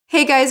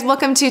Hey guys,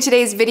 welcome to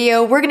today's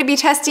video. We're gonna be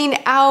testing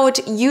out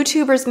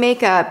YouTubers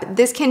makeup.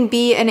 This can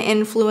be an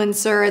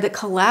influencer that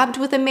collabed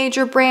with a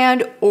major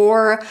brand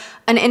or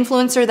an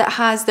influencer that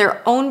has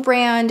their own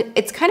brand.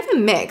 It's kind of a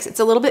mix. It's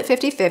a little bit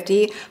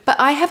 50-50, but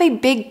I have a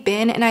big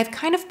bin and I've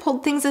kind of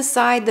pulled things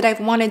aside that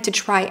I've wanted to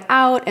try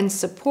out and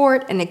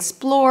support and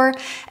explore.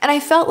 And I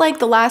felt like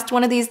the last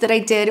one of these that I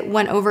did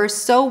went over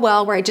so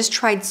well, where I just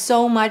tried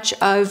so much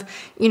of,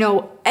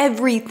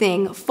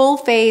 everything, full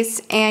face,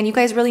 and you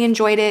guys really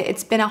enjoyed it.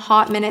 It's been a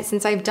hot minute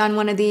since I've done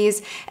one of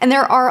these, and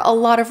there are a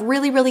lot of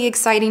really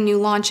exciting new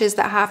launches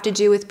that have to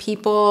do with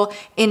people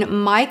in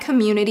my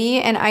community,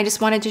 and I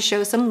just wanted to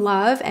show some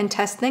love and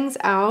test things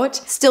out.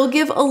 Still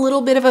give a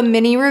little bit of a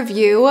mini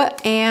review,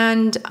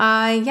 and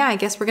yeah, I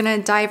guess we're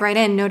gonna dive right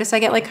in. Notice I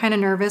get like kind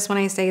of nervous when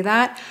I say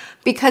that,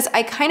 because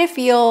I kind of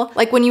feel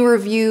like when you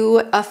review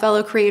a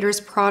fellow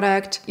creator's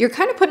product, you're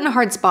kind of put in a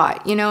hard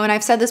spot, and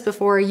I've said this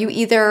before, you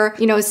either,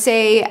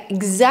 say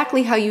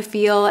exactly how you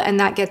feel and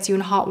that gets you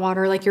in hot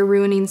water, like you're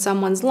ruining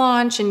someone's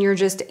launch and you're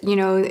just,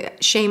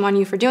 shame on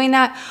you for doing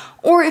that.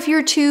 Or if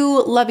you're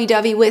too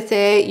lovey-dovey with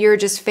it, you're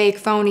just fake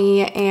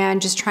phony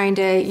and just trying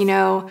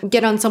to,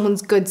 get on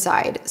someone's good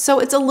side. So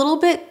it's a little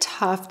bit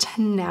tough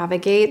to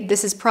navigate.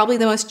 This is probably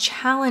the most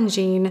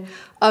challenging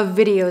of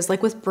videos,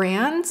 like with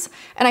brands.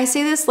 And I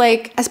say this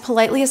like as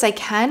politely as I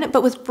can,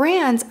 but with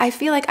brands, I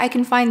feel like I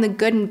can find the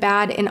good and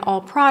bad in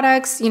all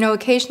products.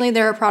 Occasionally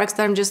there are products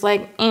that I'm just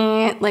like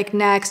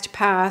next,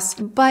 pass,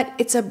 but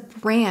it's a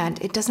brand.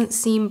 It doesn't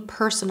seem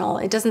personal.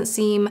 It doesn't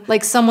seem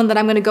like someone that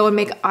I'm gonna go and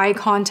make eye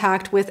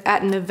contact with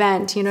at an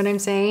event, you know what I'm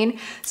saying?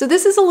 So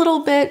this is a little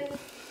bit,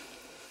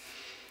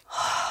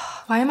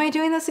 why am I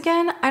doing this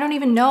again? I don't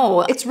even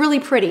know. It's really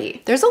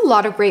pretty. There's a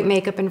lot of great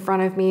makeup in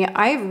front of me.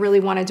 I really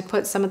wanted to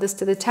put some of this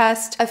to the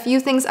test. A few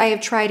things I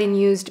have tried and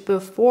used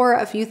before.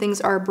 A few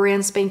things are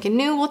brand spanking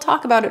new. We'll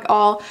talk about it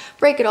all,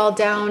 break it all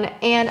down.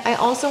 And I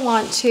also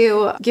want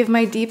to give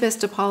my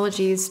deepest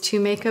apologies to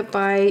Makeup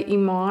by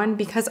Eman,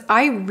 because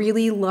I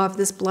really love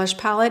this blush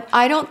palette.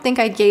 I don't think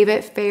I gave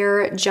it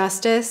fair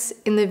justice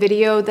in the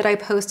video that I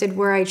posted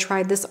where I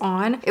tried this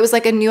on. It was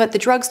like a new at the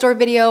drugstore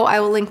video.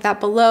 I will link that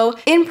below.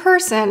 In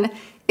person,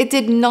 it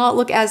did not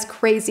look as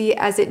crazy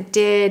as it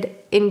did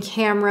in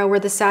camera, where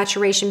the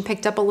saturation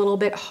picked up a little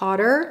bit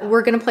hotter.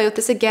 We're gonna play with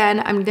this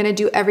again. I'm gonna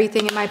do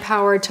everything in my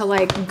power to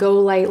like go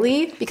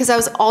lightly, because I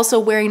was also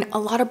wearing a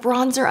lot of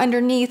bronzer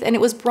underneath, and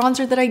it was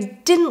bronzer that I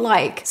didn't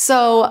like.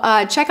 So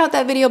check out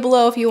that video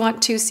below if you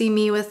want to see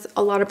me with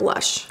a lot of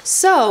blush.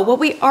 So what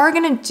we are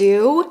gonna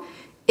do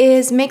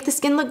is make the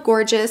skin look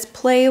gorgeous,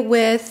 play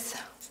with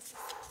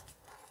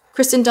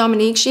Christen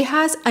Dominique. She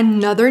has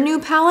another new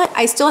palette.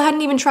 I still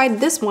hadn't even tried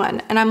this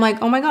one, and I'm like,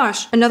 oh my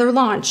gosh, another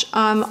launch.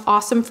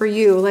 Awesome for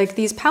you. Like,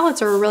 these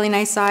palettes are a really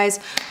nice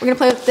size. We're gonna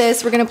play with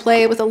this. We're gonna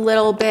play with a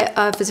little bit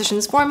of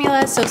Physicians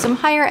Formula, so some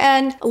higher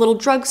end, a little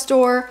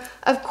drugstore.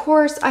 Of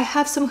course, I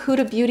have some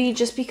Huda Beauty,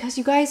 just because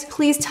you guys,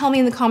 please tell me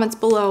in the comments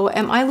below,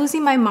 am I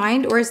losing my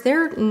mind, or is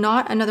there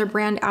not another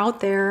brand out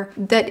there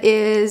that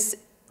is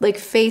like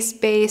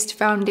face-based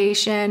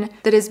foundation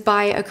that is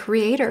by a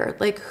creator?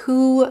 Like,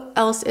 who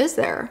else is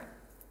there?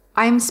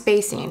 I'm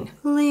spacing.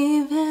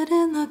 Leave it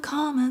in the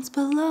comments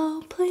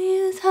below,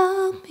 please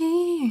help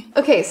me.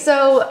 Okay,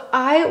 so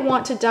I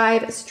want to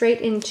dive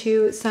straight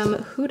into some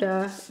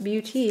Huda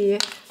Beauty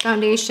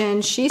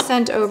foundation. She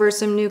sent over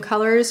some new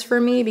colors for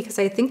me, because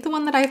I think the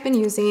one that I've been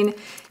using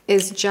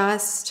is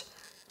just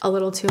a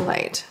little too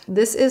light.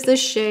 This is the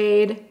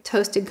shade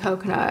Toasted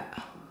Coconut.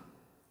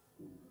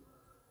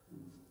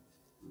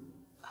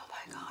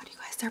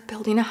 They're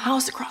building a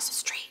house across the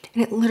street,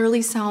 and it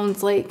literally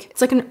sounds like it's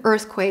like an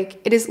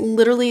earthquake. It is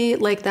literally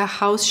like the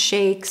house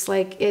shakes.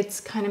 Like, it's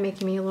kind of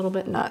making me a little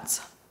bit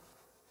nuts.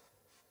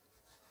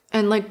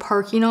 And like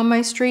parking on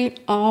my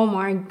street, oh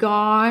my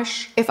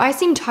gosh. If I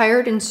seem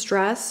tired and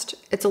stressed,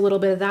 it's a little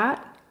bit of that,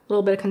 a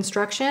little bit of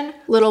construction,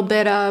 a little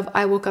bit of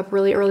I woke up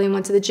really early and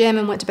went to the gym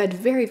and went to bed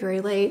very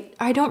late.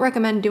 I don't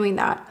recommend doing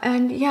that.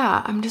 And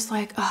yeah, I'm just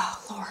like,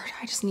 oh Lord,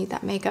 I just need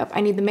that makeup.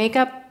 I need the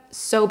makeup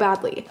so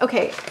badly.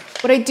 Okay,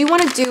 what I do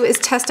want to do is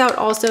test out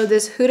also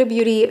this Huda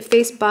Beauty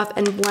Face Buff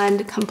and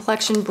Blend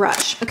Complexion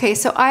Brush. Okay,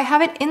 so I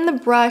have it in the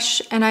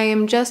brush, and I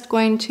am just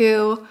going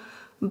to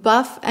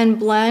buff and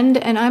blend,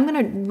 and I'm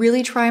gonna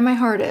really try my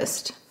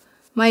hardest.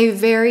 My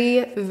very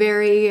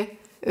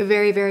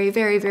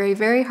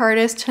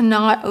hardest to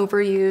not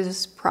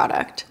overuse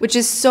product, which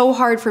is so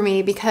hard for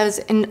me, because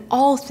in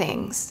all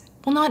things,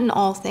 well, not in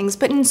all things,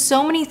 but in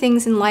so many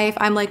things in life,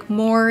 I'm like,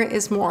 more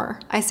is more.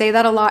 I say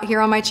that a lot here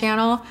on my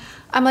channel.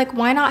 I'm like,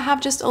 why not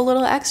have just a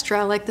little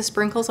extra, like the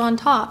sprinkles on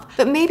top?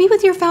 But maybe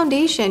with your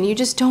foundation, you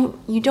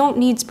don't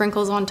need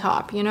sprinkles on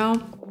top, All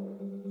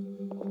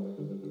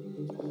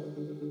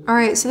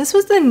right, so this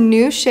was the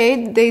new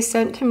shade they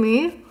sent to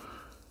me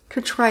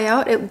to try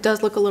out. It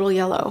does look a little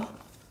yellow.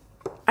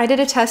 I did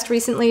a test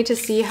recently to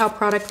see how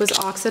product was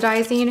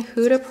oxidizing.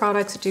 Huda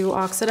products do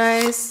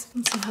oxidize.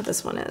 Let's see how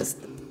this one is.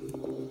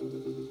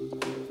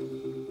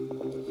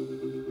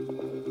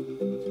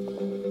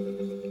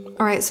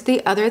 All right, so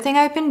the other thing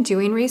I've been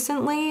doing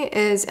recently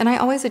is, and I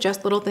always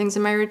adjust little things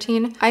in my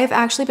routine, I have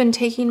actually been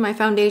taking my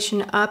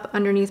foundation up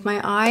underneath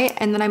my eye,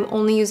 and then I'm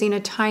only using a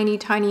tiny,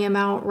 tiny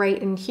amount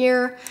right in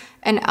here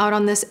and out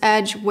on this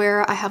edge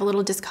where I have a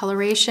little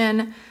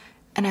discoloration,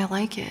 and I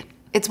like it.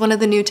 It's one of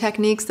the new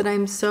techniques that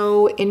I'm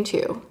so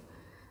into.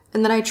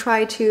 And then I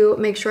try to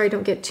make sure I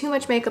don't get too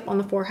much makeup on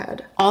the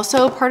forehead.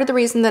 Also, part of the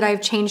reason that I've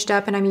changed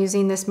up and I'm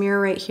using this mirror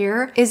right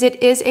here is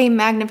it is a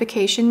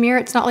magnification mirror.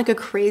 It's not like a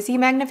crazy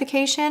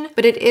magnification,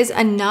 but it is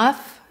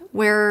enough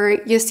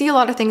where you see a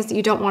lot of things that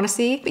you don't want to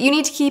see, but you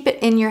need to keep it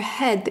in your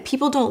head that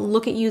people don't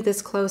look at you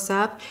this close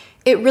up.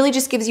 It really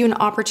just gives you an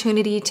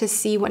opportunity to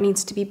see what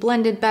needs to be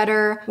blended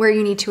better, where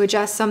you need to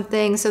adjust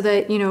something so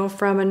that, you know,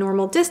 from a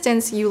normal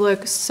distance, you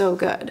look so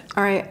good.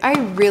 All right, I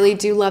really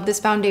do love this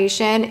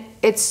foundation.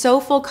 It's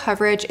so full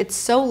coverage, it's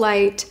so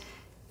light,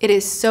 it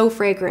is so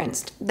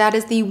fragranced. That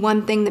is the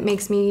one thing that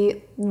makes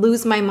me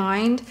lose my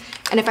mind.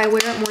 And if I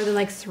wear it more than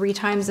like 3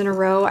 times in a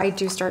row, I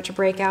do start to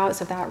break out,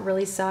 so that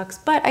really sucks.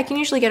 But I can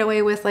usually get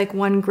away with like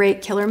one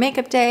great killer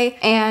makeup day,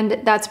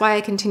 and that's why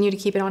I continue to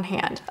keep it on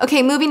hand.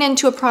 Okay, moving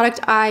into a product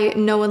I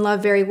know and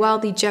love very well,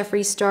 the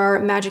Jeffree Star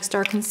Magic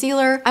Star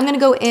Concealer. I'm gonna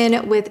go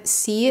in with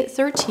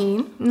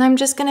C13, and I'm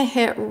just gonna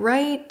hit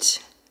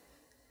right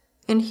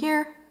in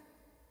here,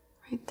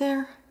 right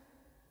there.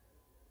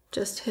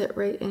 Just hit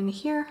right in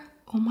here.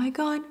 Oh my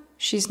God,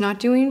 she's not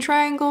doing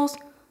triangles.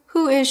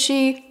 Who is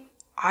she?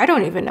 I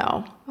don't even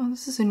know. Oh,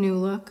 this is a new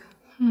look.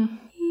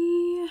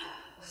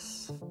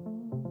 Yes.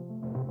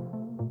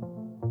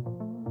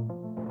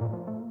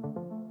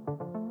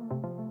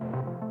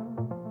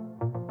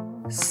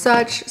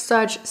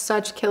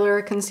 Such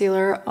killer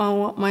concealer.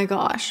 Oh my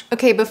gosh.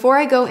 Okay, before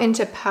I go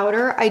into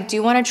powder, I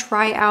do want to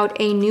try out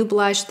a new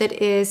blush that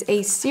is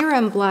a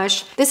serum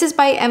blush. This is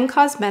by M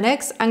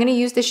Cosmetics. I'm going to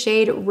use the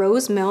shade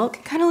Rose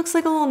Milk. Kind of looks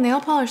like a little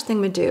nail polish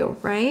thing would do,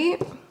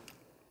 right?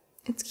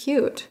 It's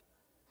cute.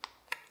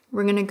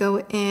 We're going to go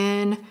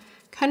in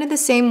kind of the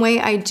same way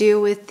I do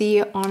with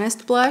the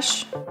Honest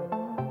blush.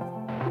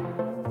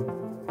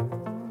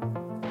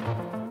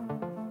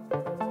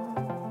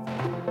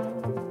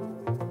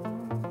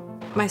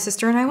 My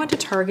sister and I went to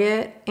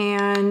Target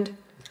and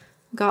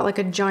got like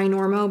a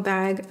ginormo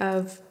bag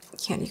of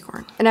candy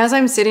corn. And as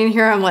I'm sitting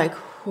here, I'm like,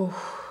 whew,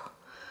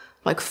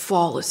 like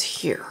fall is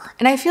here.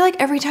 And I feel like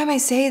every time I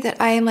say that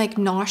I am like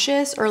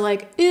nauseous or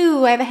like,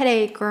 ooh, I have a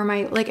headache, or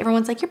like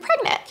everyone's like, you're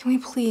pregnant. Can we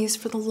please,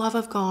 for the love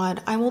of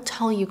God, I will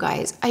tell you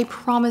guys, I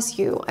promise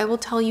you, I will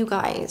tell you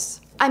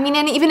guys. I mean,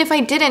 and even if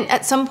I didn't,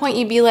 at some point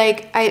you'd be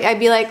like, I'd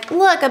be like,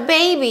 look, a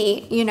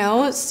baby, you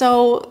know?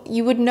 So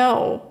you would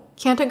know.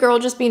 Can't a girl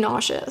just be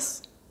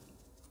nauseous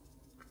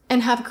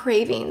and have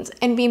cravings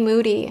and be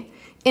moody,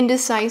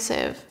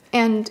 indecisive,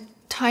 and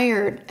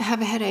tired,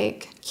 have a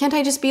headache? Can't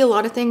I just be a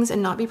lot of things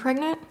and not be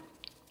pregnant?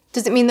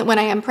 Does it mean that when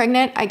I am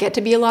pregnant, I get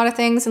to be a lot of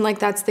things and like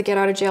that's the get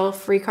out of jail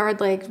free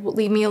card? Like,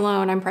 leave me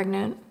alone, I'm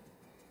pregnant.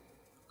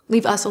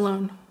 Leave us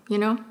alone, you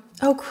know?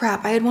 Oh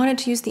crap, I had wanted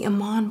to use the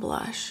Eman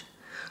blush.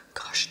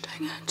 Gosh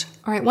dang it.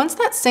 All right, once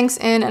that sinks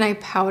in and I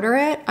powder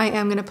it, I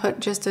am gonna put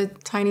just a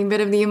tiny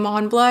bit of the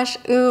Eman blush.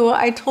 Ooh,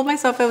 I told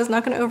myself I was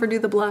not gonna overdo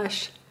the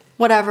blush.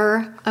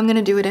 Whatever, I'm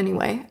gonna do it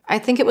anyway. I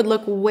think it would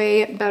look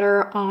way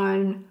better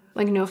on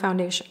like no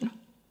foundation.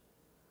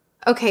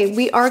 Okay,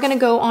 we are gonna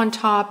go on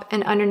top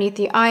and underneath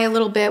the eye a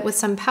little bit with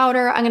some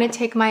powder. I'm gonna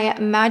take my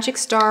Magic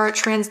Star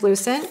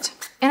Translucent,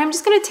 and I'm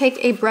just gonna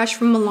take a brush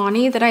from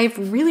Milani that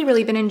I've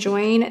really been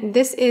enjoying.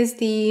 This is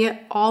the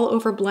All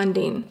Over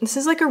Blending. This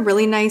is like a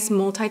really nice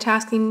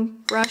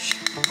multitasking brush.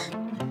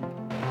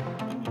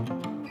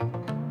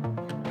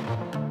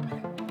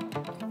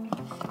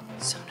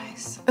 So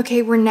nice.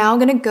 Okay, we're now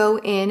gonna go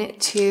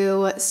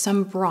into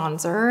some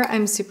bronzer.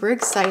 I'm super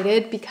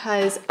excited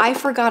because I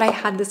forgot I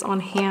had this on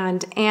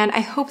hand, and I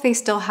hope they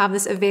still have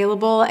this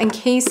available. And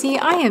Casey,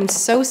 I am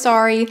so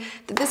sorry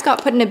that this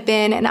got put in a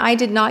bin and I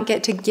did not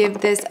get to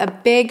give this a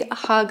big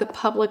hug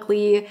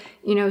publicly,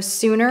 you know,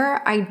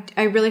 sooner.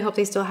 I really hope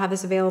they still have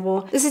this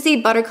available. This is the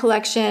Butter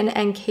Collection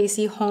and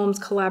Casey Holmes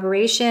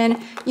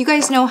collaboration. You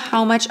guys know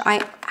how much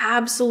I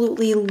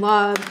absolutely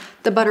love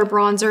the butter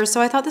bronzer, so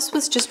I thought this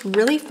was just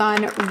really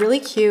fun, really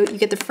cute. You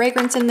get the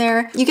fragrance in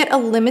there. You get a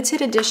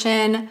limited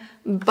edition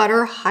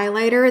butter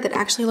highlighter that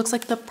actually looks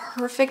like the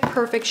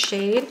perfect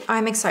shade.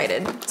 I'm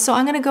excited. So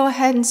I'm gonna go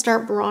ahead and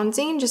start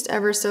bronzing just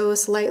ever so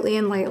slightly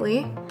and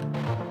lightly.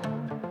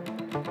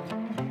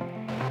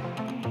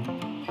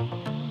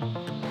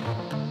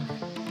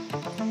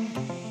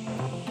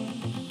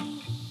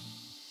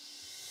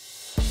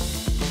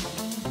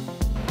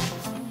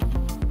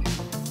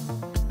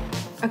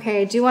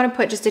 Okay, I do want to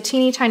put just a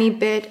teeny tiny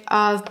bit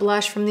of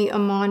blush from the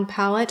Eman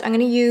palette. I'm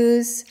going to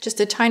use just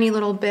a tiny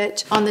little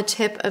bit on the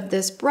tip of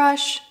this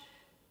brush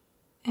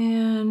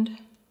and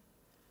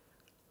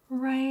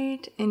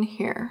right in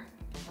here.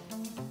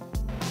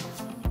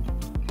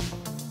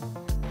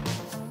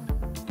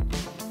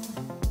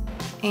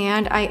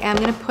 And I am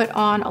going to put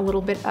on a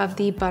little bit of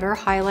the butter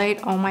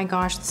highlight. Oh my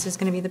gosh, this is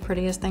going to be the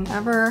prettiest thing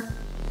ever.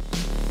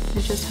 I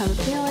just have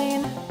a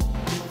feeling.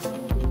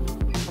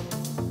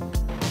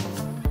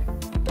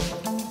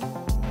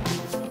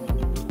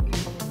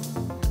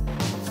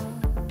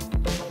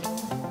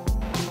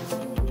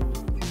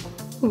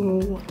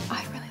 Ooh,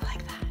 I really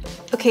like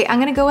that. Okay, I'm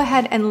gonna go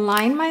ahead and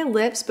line my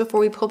lips before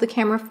we pull the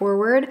camera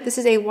forward. This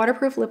is a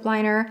waterproof lip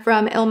liner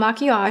from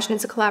Makiage, and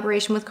it's a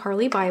collaboration with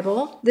Carli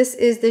Bybel. This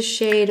is the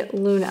shade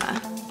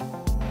Luna.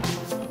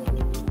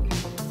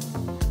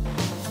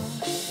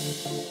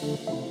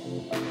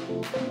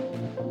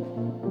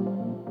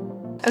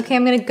 Okay,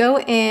 I'm gonna go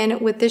in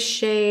with this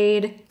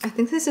shade. I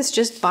think this is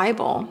just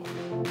Bybel.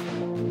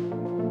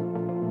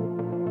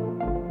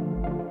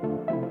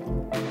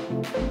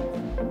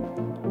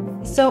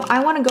 So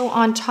I wanna go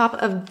on top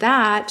of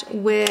that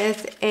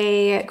with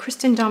a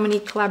Christen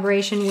Dominique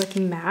collaboration with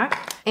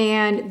MAC.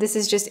 And this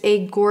is just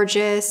a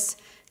gorgeous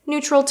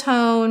neutral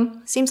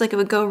tone. Seems like it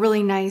would go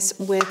really nice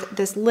with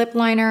this lip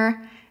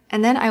liner.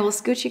 And then I will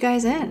scooch you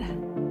guys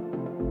in.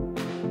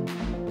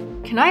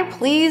 Can I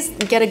please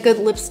get a good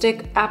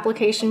lipstick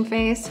application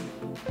face?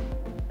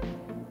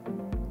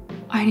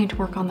 I need to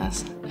work on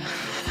this.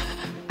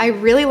 I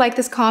really like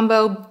this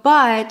combo,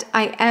 but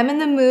I am in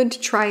the mood to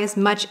try as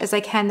much as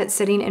I can that's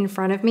sitting in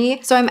front of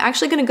me. So I'm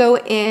actually gonna go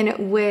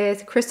in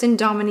with Christen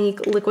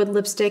Dominique liquid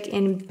lipstick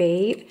in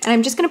Bait. And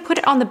I'm just gonna put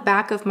it on the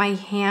back of my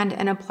hand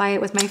and apply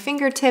it with my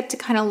fingertip to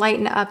kind of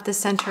lighten up the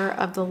center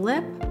of the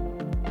lip.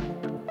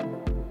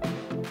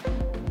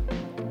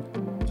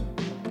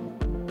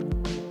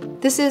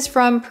 This is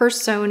from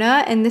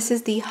Persona, and this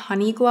is the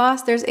Honey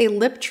Gloss. There's a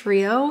lip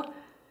trio,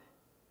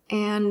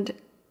 and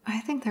I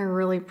think they're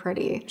really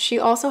pretty. She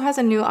also has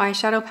a new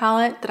eyeshadow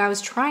palette that I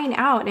was trying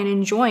out and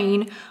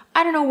enjoying.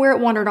 I don't know where it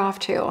wandered off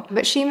to,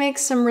 but she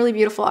makes some really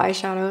beautiful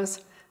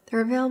eyeshadows.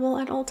 They're available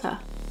at Ulta.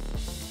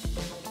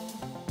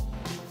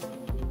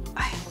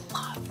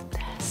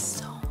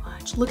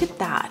 Look at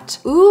that.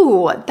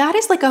 Ooh, that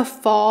is like a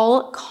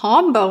fall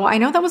combo. I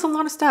know that was a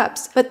lot of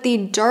steps, but the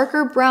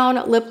darker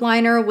brown lip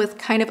liner with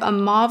kind of a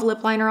mauve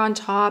lip liner on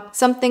top,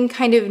 something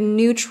kind of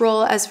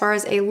neutral as far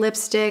as a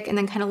lipstick, and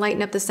then kind of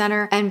lighten up the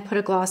center and put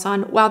a gloss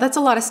on. Wow, that's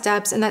a lot of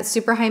steps and that's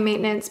super high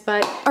maintenance,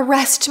 but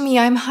arrest me,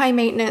 I'm high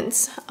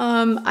maintenance.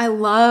 I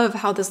love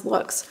how this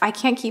looks. I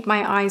can't keep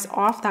my eyes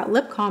off that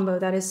lip combo.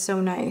 That is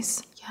so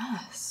nice.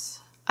 Yes.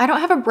 I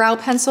don't have a brow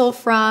pencil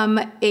from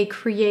a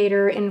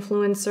creator,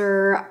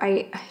 influencer.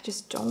 I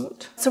just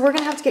don't. So we're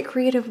gonna have to get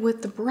creative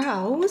with the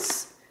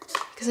brows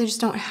because I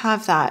just don't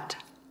have that.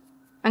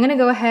 I'm gonna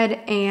go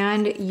ahead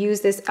and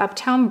use this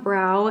Uptown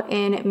Brow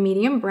in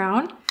medium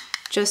brown,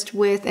 just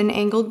with an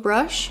angled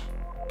brush.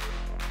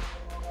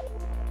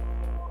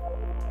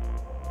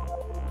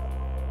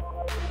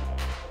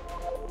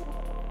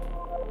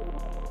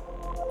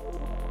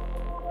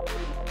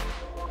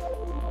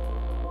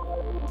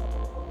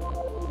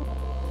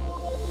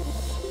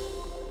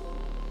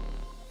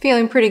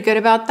 Feeling pretty good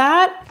about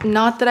that.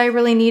 Not that I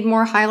really need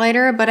more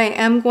highlighter, but I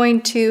am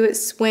going to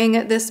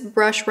swing this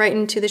brush right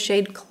into the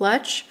shade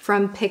Clutch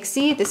from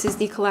Pixi. This is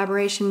the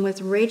collaboration with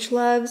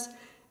Rachhloves,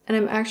 and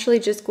I'm actually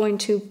just going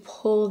to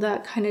pull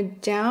that kind of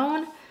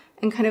down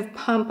and kind of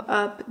pump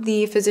up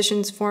the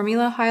Physicians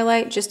Formula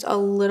highlight just a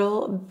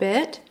little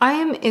bit. I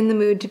am in the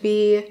mood to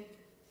be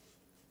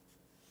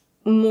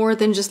more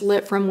than just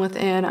lit from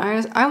within.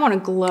 I want to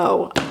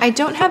glow. I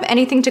don't have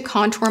anything to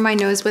contour my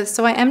nose with,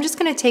 so I am just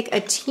going to take a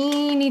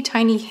teeny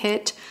tiny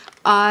hit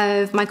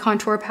of my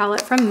contour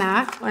palette from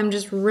MAC. I'm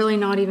just really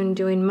not even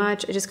doing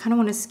much. I just kind of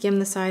want to skim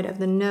the side of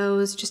the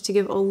nose just to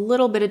give a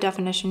little bit of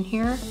definition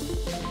here.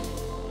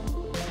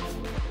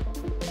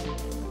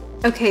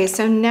 Okay,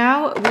 so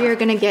now we are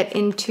gonna get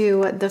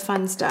into the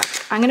fun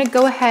stuff. I'm gonna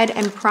go ahead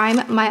and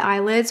prime my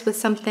eyelids with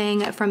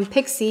something from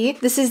Pixi.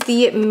 This is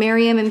the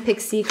Maryam and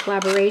Pixi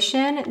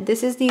collaboration.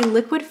 This is the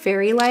Liquid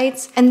Fairy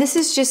Lights, and this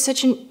is just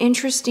such an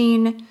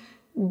interesting,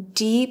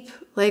 deep,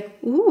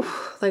 like, ooh,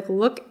 like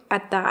look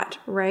at that,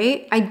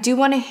 right? I do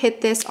wanna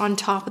hit this on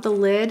top of the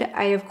lid.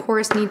 I, of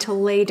course, need to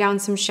lay down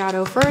some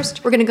shadow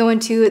first. We're gonna go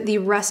into the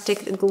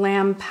Rustic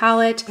Glam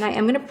palette, and I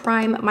am gonna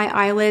prime my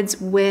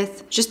eyelids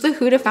with just the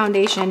Huda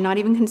foundation, not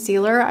even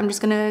concealer. I'm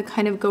just gonna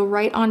kind of go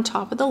right on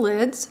top of the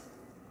lids.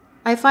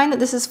 I find that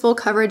this is full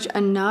coverage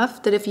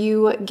enough that if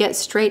you get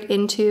straight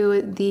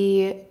into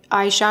the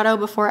eyeshadow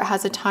before it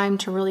has a time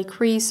to really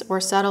crease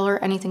or settle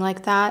or anything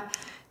like that,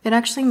 it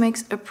actually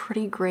makes a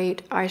pretty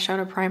great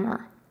eyeshadow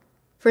primer.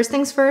 First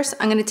things first,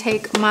 I'm gonna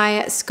take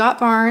my Scott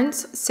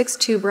Barnes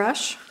 6'2"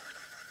 brush,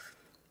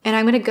 and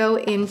I'm gonna go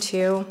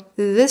into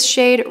this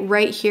shade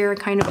right here,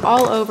 kind of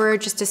all over,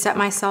 just to set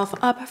myself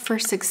up for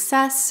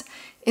success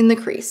in the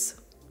crease.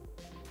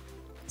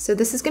 So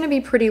this is gonna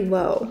be pretty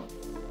low.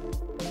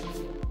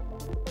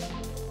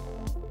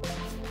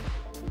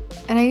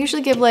 And I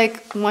usually give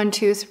like 1,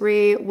 2,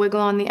 3, wiggle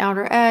on the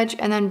outer edge,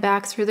 and then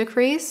back through the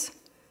crease.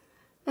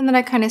 And then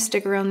I kind of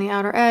stick around the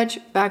outer edge,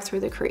 back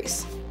through the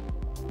crease.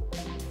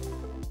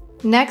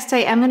 Next, I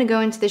am gonna go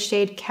into the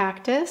shade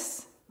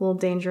Cactus, a little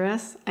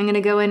dangerous. I'm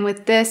gonna go in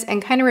with this and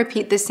kind of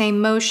repeat the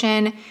same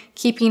motion,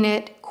 keeping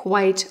it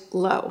quite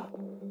low.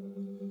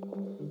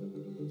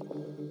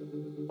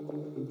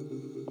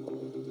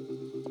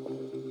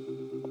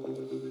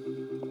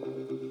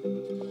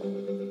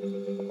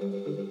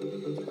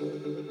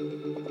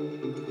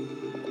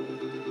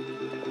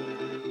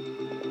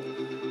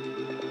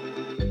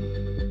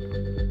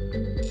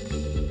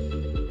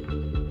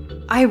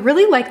 I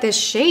really like this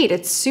shade.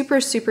 It's super,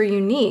 super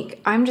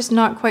unique. I'm just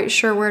not quite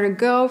sure where to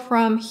go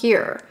from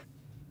here.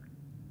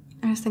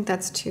 I just think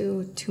that's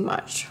too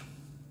much.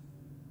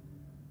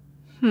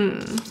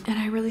 And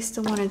I really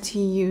still wanted to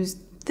use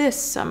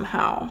this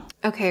somehow.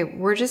 Okay,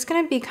 we're just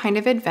gonna be kind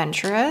of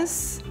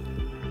adventurous.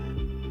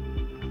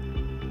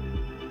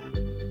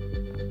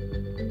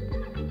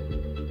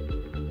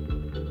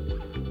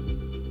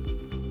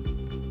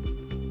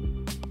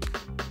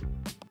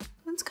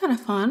 That's kind of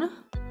fun.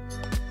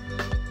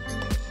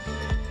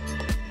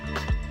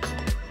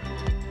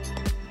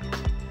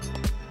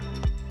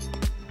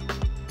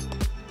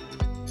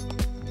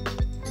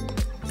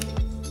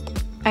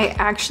 I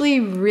actually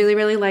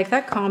really like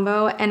that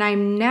combo, and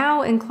I'm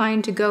now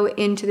inclined to go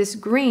into this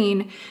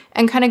green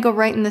and kind of go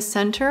right in the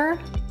center.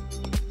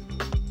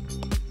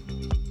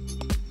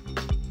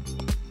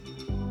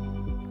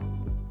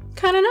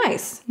 Kind of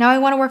nice. Now I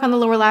want to work on the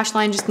lower lash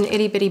line just an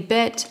itty bitty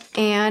bit,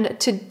 and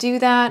to do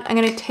that I'm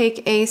going to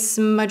take a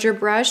smudger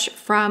brush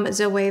from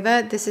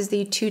Zoeva. This is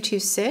the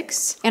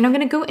 226, and I'm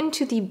going to go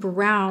into the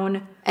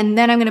brown, and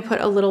then I'm going to put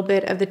a little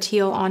bit of the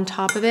teal on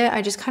top of it.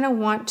 I just kind of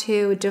want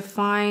to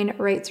define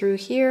right through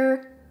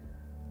here,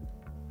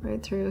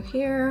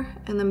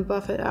 and then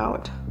buff it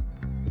out.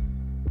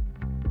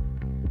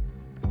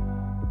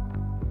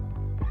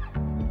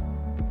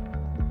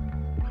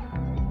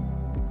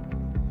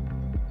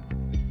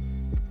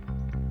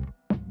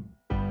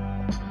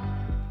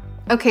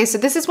 Okay, so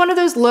this is one of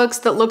those looks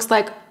that looks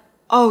like,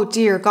 oh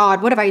dear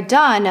God, what have I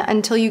done?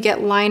 Until you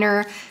get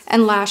liner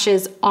and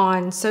lashes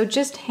on. So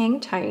just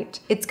hang tight.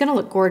 It's gonna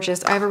look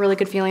gorgeous. I have a really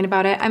good feeling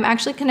about it. I'm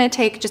actually gonna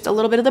take just a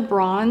little bit of the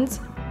bronze.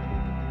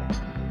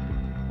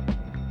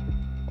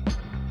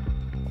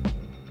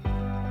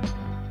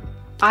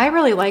 I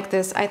really like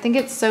this. I think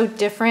it's so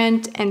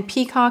different and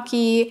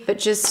peacocky, but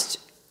just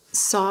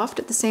soft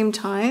at the same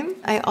time.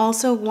 I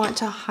also want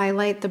to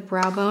highlight the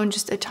brow bone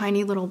just a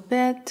tiny little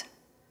bit.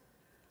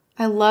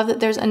 I love that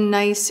there's a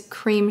nice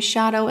cream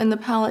shadow in the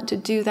palette to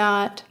do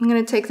that. I'm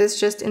gonna take this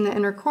just in the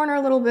inner corner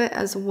a little bit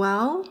as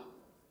well.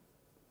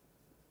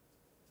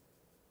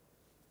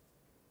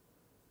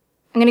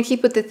 I'm gonna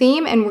keep with the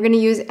theme, and we're gonna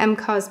use M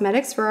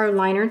Cosmetics for our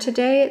liner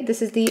today.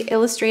 This is the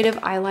Illustrative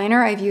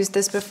Eyeliner. I've used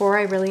this before,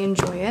 I really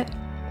enjoy it.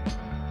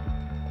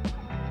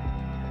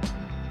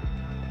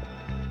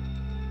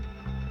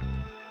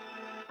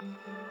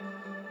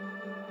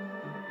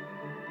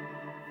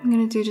 I'm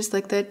gonna do just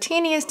like the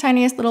tiniest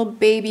little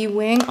baby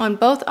wing on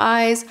both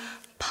eyes,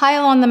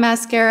 pile on the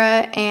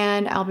mascara,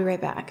 and I'll be right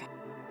back.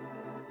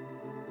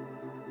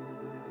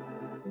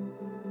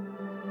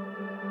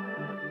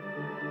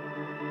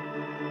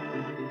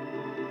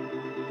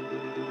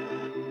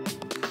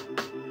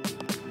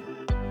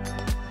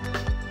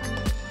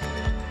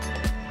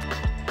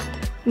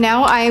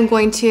 Now I am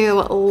going to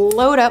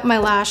load up my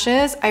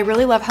lashes. I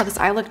really love how this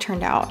eye look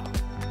turned out.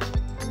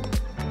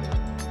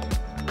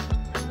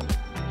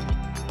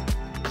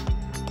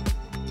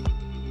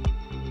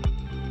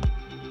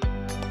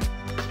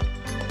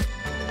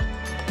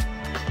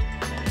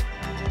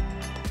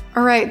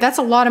 All right, that's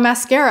a lot of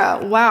mascara.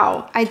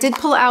 Wow. I did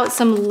pull out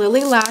some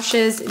Lily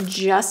lashes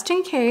just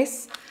in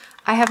case.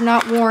 I have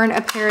not worn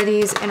a pair of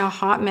these in a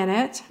hot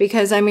minute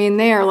because I mean,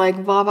 they are like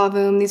va va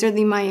boom. These are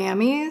the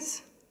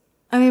Miamis.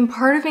 I mean,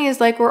 part of me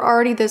is like, we're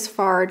already this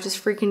far,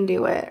 just freaking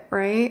do it,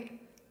 right?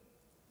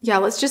 Yeah,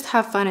 let's just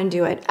have fun and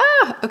do it.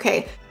 Ah,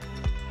 okay.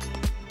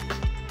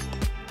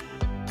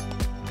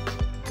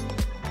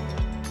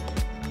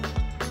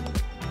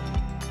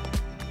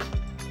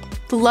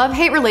 The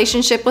love-hate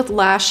relationship with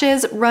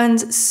lashes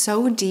runs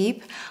so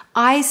deep.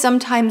 I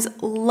sometimes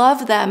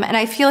love them, and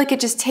I feel like it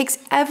just takes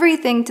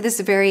everything to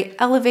this very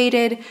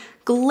elevated,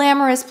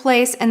 glamorous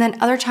place, and then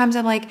other times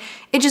I'm like,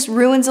 it just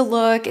ruins a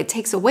look, it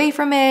takes away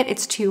from it,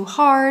 it's too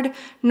hard.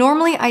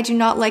 Normally I do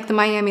not like the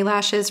Miami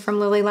lashes from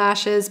Lily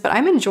Lashes, but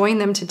I'm enjoying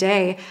them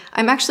today.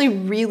 I'm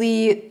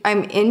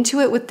into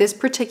it with this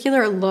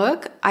particular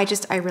look. I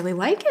really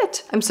like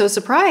it. I'm so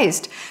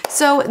surprised.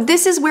 So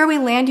this is where we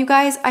land, you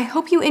guys. I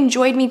hope you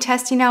enjoyed me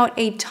testing out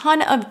a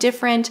ton of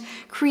different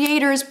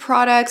creators'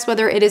 products,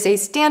 whether it is a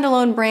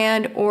standalone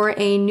brand or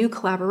a new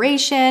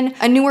collaboration,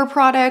 a newer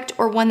product,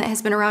 or one that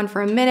has been around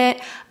for a minute.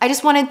 I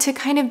just wanted to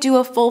kind of do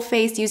a full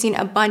face using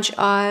a bunch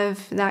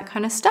of that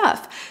kind of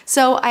stuff.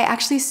 So I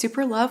actually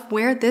super love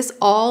where this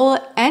all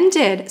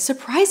ended,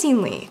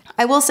 surprisingly.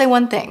 I will say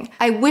one thing.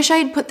 I wish I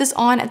had put this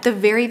on at the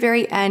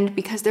very end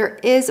because there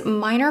is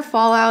minor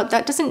fallout.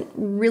 That doesn't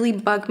really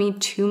bug me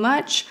too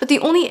much, but the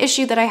only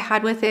issue that I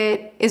had with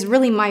it is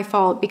really my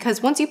fault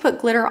because once you put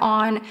glitter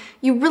on,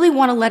 you really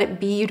want to let it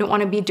be. You don't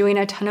want to be doing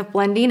a ton of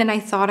blending, and I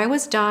thought I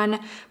was done,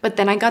 but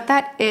then I got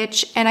that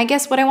itch, and I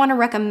guess what I want to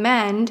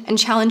recommend and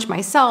challenge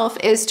myself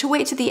is to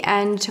wait to the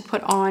end to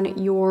put on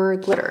your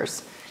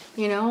glitters,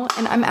 you know?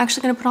 And I'm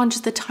actually gonna put on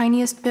just the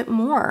tiniest bit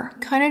more.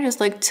 Kind of just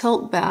like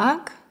tilt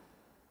back.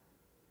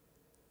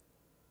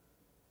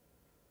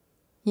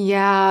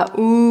 Yeah,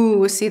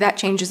 ooh, see, that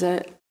changes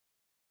it.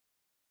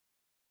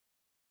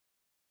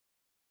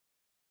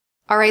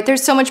 All right,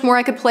 there's so much more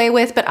I could play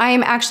with, but I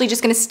am actually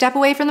just gonna step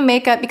away from the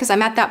makeup because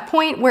I'm at that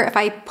point where if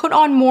I put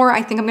on more,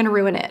 I think I'm gonna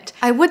ruin it.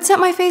 I would set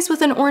my face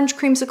with an orange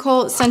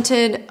creamsicle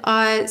scented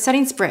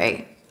setting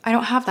spray. I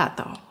don't have that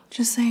though.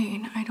 Just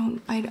saying,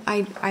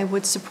 I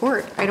would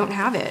support. I don't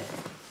have it.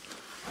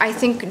 I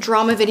think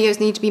drama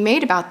videos need to be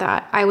made about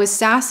that. I was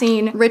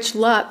sassing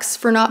Rachhloves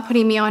for not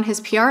putting me on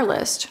his PR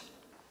list.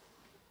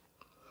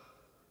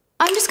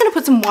 I'm just gonna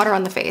put some water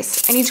on the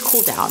face. I need to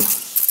cool down.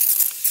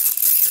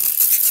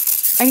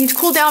 I need to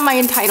cool down my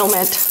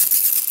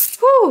entitlement.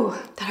 Whew,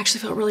 that actually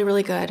felt really,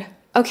 really good.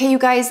 Okay, you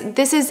guys,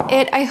 this is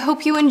it. I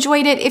hope you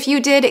enjoyed it. If you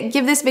did,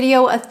 give this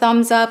video a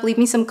thumbs up, leave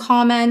me some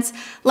comments.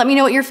 Let me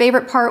know what your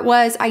favorite part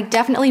was. I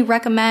definitely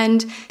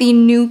recommend the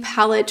new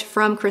palette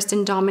from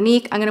Christen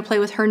Dominique. I'm gonna play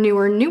with her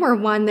newer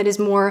one that is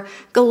more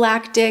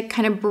galactic,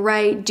 kind of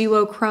bright,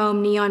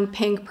 duochrome, neon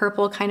pink,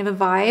 purple kind of a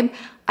vibe.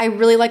 I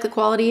really like the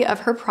quality of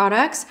her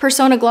products.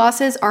 Persona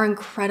glosses are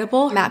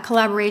incredible. Matte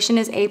collaboration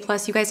is A+,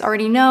 you guys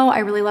already know. I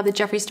really love the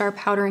Jeffree Star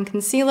powder and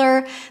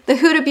concealer. The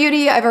Huda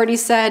Beauty, I've already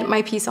said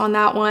my piece on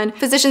that one.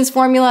 Physicians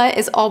Formula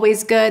is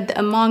always good. The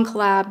Eman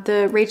collab,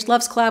 the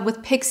Rachhloves collab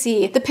with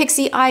Pixi, the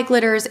Pixi eye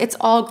glitters, it's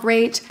all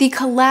great. The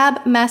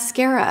collab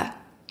mascara.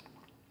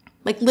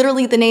 Like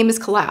literally the name is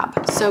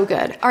collab, so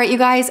good. All right, you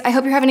guys, I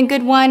hope you're having a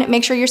good one.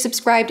 Make sure you're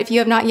subscribed if you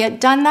have not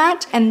yet done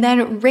that, and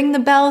then ring the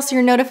bell so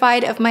you're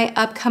notified of my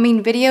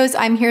upcoming videos.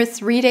 I'm here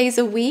 3 days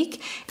a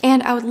week,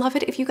 and I would love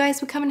it if you guys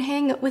would come and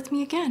hang with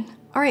me again.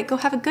 All right, go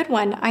have a good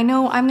one. I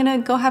know I'm gonna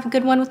go have a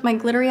good one with my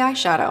glittery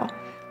eyeshadow.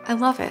 I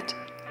love it.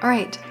 All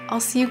right, I'll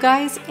see you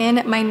guys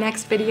in my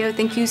next video.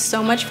 Thank you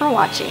so much for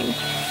watching.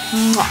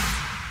 Mwah.